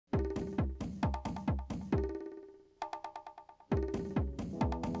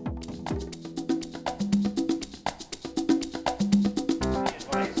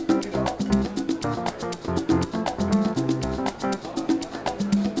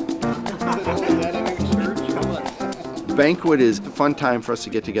Banquet is a fun time for us to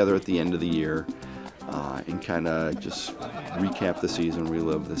get together at the end of the year and kind of just recap the season,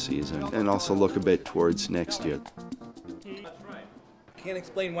 relive the season, and also look a bit towards next year. Can't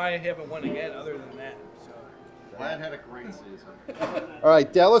explain why I haven't won again other than that. Vlad had a great season. All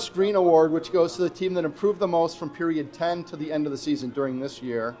right, Dallas Green Award, which goes to the team that improved the most from period 10 to the end of the season during this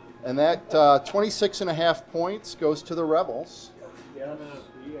year. And that 26.5 points goes to the Rebels.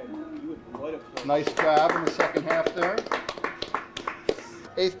 Nice job in the second half there.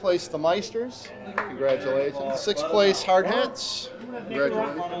 8th place, the Meisters. Congratulations. 6th place, Hard Hats.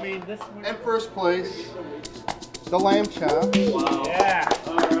 Congratulations. And 1st place, the Lamb Chop. Wow. Yeah.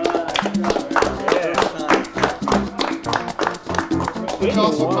 Which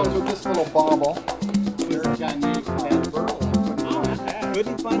also comes with this little bauble.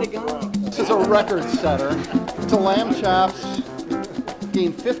 Couldn't find a gun. This is a record setter. The Lamb Chops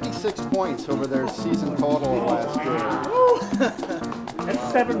gained 56 points over their season total last year.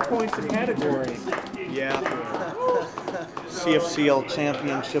 That's 7 points a category. Yeah. CFCL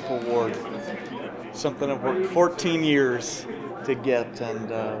Championship Award. Something I've worked 14 years to get,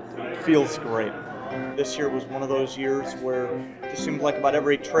 and it feels great. This year was one of those years where it just seemed like about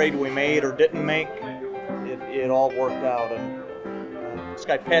every trade we made or didn't make, it all worked out. And this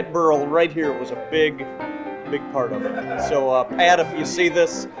guy Pat Burrell right here was a big part of it. So Pat, if you see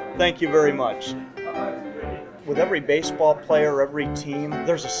this, thank you very much. With every baseball player, every team,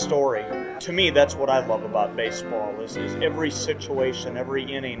 there's a story. To me, that's what I love about baseball, is every situation, every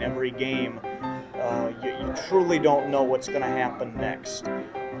inning, every game, you truly don't know what's going to happen next.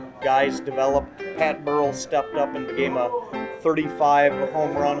 Guys developed. Pat Burrell stepped up and became a 35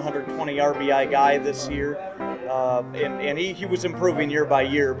 home run, 120 RBI guy this year. And he was improving year by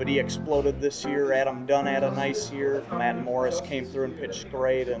year, but he exploded this year. Adam Dunn had a nice year. Matt Morris came through and pitched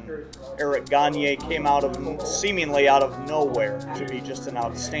great, and Eric Gagne came seemingly out of nowhere to be just an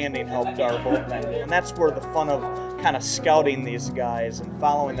outstanding help to our bullpen. And that's where the fun of kind of scouting these guys and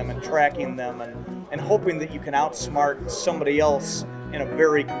following them and tracking them and hoping that you can outsmart somebody else in a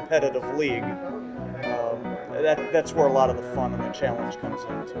very competitive league. That's where a lot of the fun and the challenge comes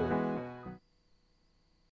into.